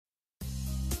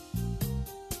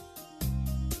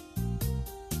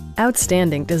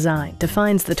Outstanding design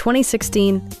defines the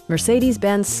 2016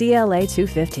 Mercedes-Benz CLA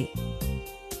 250.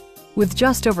 With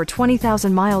just over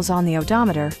 20,000 miles on the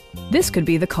odometer, this could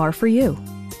be the car for you.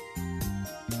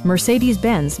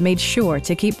 Mercedes-Benz made sure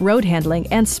to keep road handling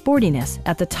and sportiness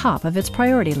at the top of its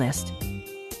priority list.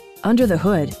 Under the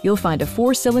hood, you'll find a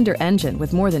 4-cylinder engine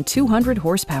with more than 200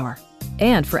 horsepower.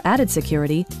 And for added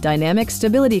security, dynamic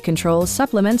stability control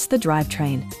supplements the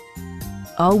drivetrain.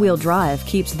 All-wheel drive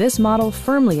keeps this model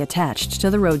firmly attached to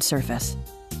the road surface.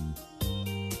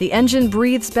 The engine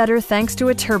breathes better thanks to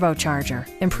a turbocharger,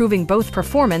 improving both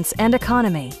performance and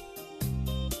economy.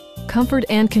 Comfort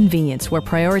and convenience were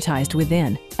prioritized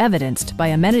within, evidenced by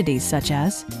amenities such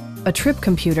as a trip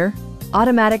computer,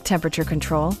 automatic temperature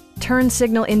control, turn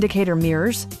signal indicator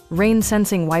mirrors,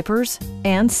 rain-sensing wipers,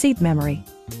 and seat memory.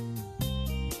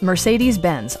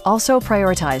 Mercedes-Benz also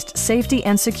prioritized safety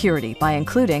and security by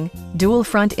including dual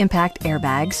front impact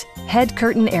airbags, head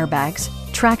curtain airbags,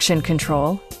 traction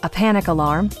control, a panic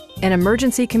alarm, an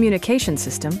emergency communication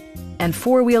system, and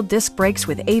 4-wheel disc brakes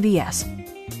with ABS.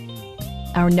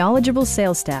 Our knowledgeable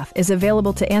sales staff is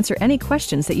available to answer any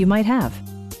questions that you might have.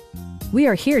 We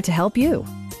are here to help you.